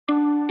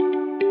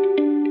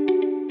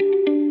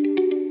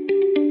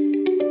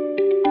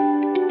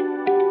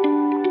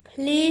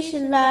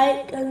Please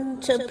like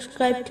and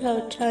subscribe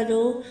to our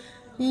channel.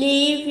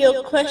 Leave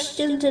your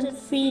questions and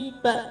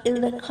feedback in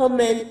the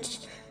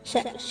comments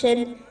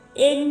section.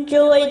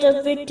 Enjoy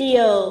the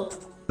video.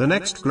 The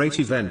next great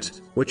event,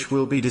 which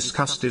will be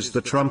discussed, is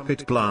the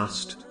trumpet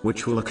blast,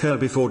 which will occur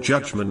before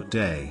Judgment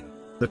Day.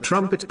 The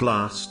trumpet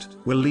blast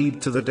will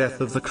lead to the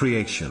death of the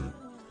creation.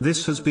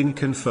 This has been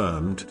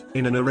confirmed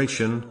in a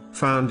narration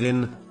found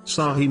in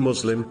Sahih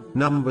Muslim,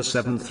 number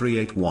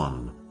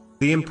 7381.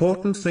 The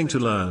important thing to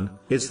learn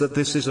is that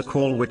this is a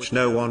call which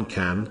no one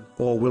can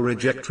or will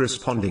reject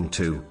responding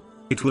to.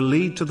 It will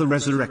lead to the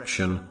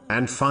resurrection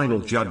and final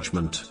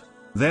judgment.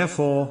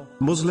 Therefore,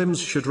 Muslims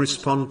should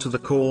respond to the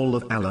call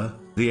of Allah,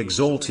 the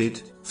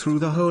Exalted, through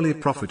the Holy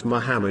Prophet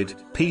Muhammad,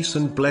 peace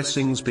and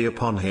blessings be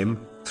upon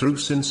him, through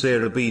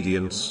sincere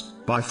obedience,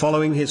 by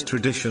following his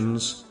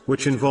traditions,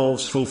 which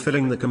involves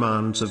fulfilling the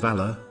commands of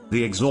Allah,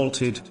 the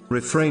Exalted,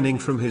 refraining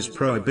from his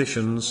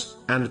prohibitions,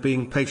 and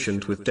being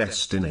patient with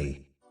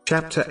destiny.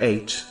 Chapter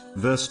 8,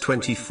 verse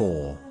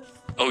 24.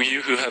 O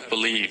you who have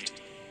believed,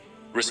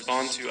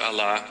 respond to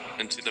Allah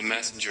and to the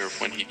Messenger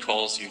when he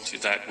calls you to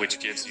that which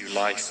gives you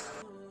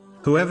life.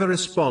 Whoever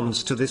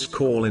responds to this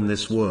call in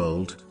this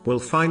world, will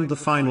find the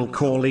final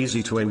call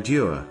easy to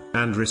endure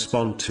and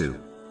respond to.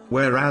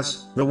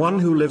 Whereas, the one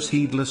who lives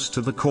heedless to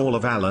the call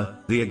of Allah,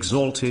 the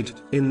Exalted,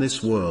 in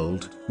this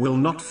world, will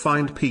not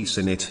find peace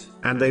in it,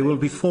 and they will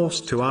be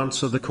forced to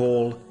answer the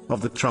call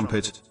of the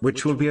trumpet,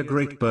 which will be a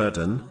great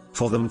burden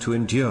for them to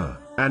endure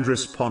and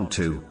respond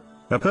to.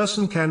 A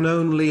person can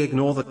only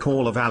ignore the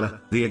call of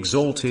Allah, the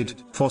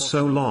Exalted, for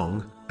so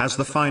long, as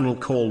the final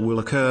call will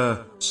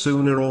occur,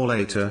 sooner or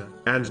later,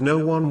 and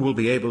no one will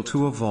be able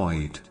to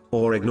avoid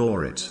or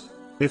ignore it.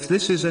 If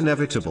this is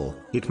inevitable,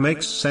 it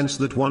makes sense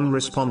that one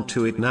respond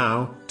to it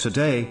now,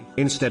 today,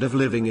 instead of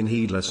living in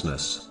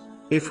heedlessness.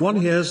 If one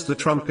hears the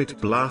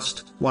trumpet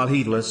blast, while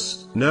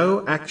heedless,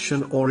 no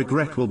action or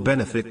regret will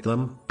benefit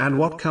them, and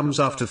what comes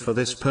after for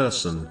this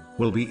person,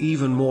 will be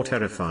even more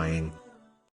terrifying.